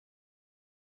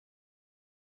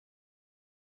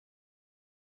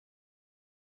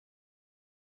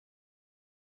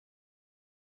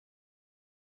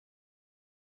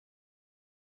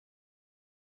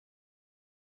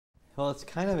Well, it's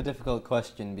kind of a difficult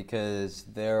question because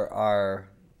there are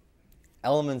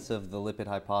elements of the lipid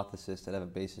hypothesis that have a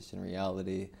basis in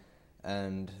reality,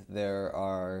 and there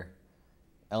are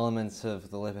elements of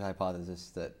the lipid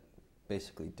hypothesis that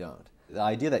basically don't. The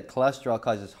idea that cholesterol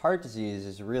causes heart disease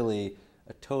is really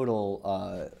a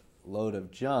total load of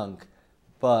junk,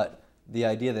 but the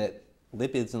idea that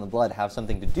lipids in the blood have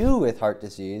something to do with heart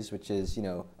disease, which is,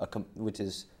 which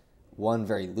is one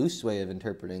very loose way of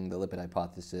interpreting the lipid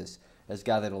hypothesis, has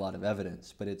gathered a lot of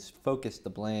evidence, but it's focused the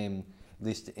blame, at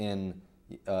least in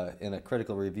a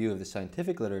critical review of the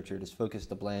scientific literature, it has focused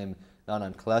the blame not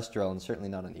on cholesterol and certainly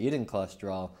not on eating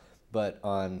cholesterol, but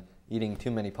on eating too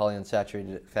many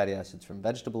polyunsaturated fatty acids from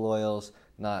vegetable oils,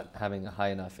 not having a high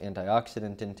enough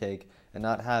antioxidant intake, and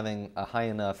not having a high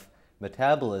enough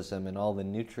metabolism and all the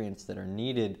nutrients that are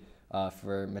needed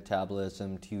for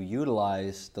metabolism to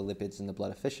utilize the lipids in the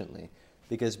blood efficiently.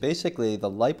 Because basically the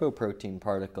lipoprotein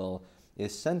particle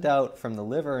is sent out from the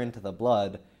liver into the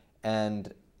blood,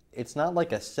 and it's not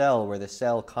like a cell where the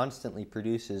cell constantly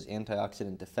produces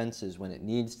antioxidant defenses when it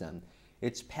needs them.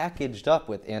 It's packaged up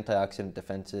with antioxidant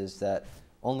defenses that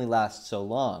only last so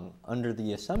long under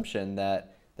the assumption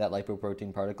that that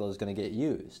lipoprotein particle is going to get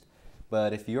used.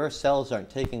 But if your cells aren't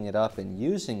taking it up and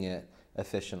using it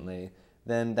efficiently,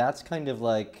 then that's kind of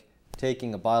like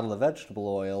taking a bottle of vegetable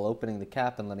oil, opening the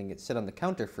cap and letting it sit on the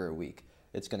counter for a week.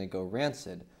 It's going to go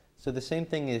rancid. So the same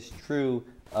thing is true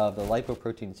of the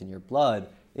lipoproteins in your blood.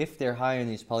 If they're high in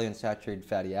these polyunsaturated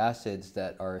fatty acids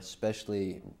that are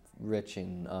especially rich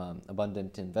in,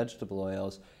 abundant in vegetable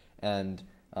oils, and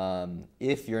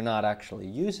if you're not actually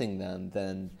using them,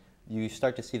 then you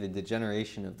start to see the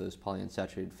degeneration of those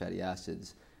polyunsaturated fatty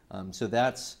acids. So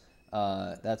that's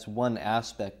one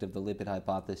aspect of the lipid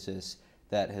hypothesis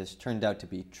that has turned out to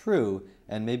be true,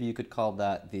 and maybe you could call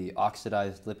that the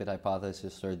oxidized lipid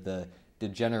hypothesis or the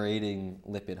degenerating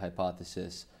lipid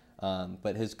hypothesis,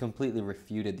 but has completely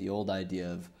refuted the old idea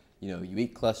of, you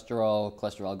eat cholesterol,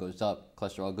 cholesterol goes up,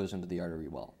 cholesterol goes into the artery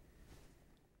wall.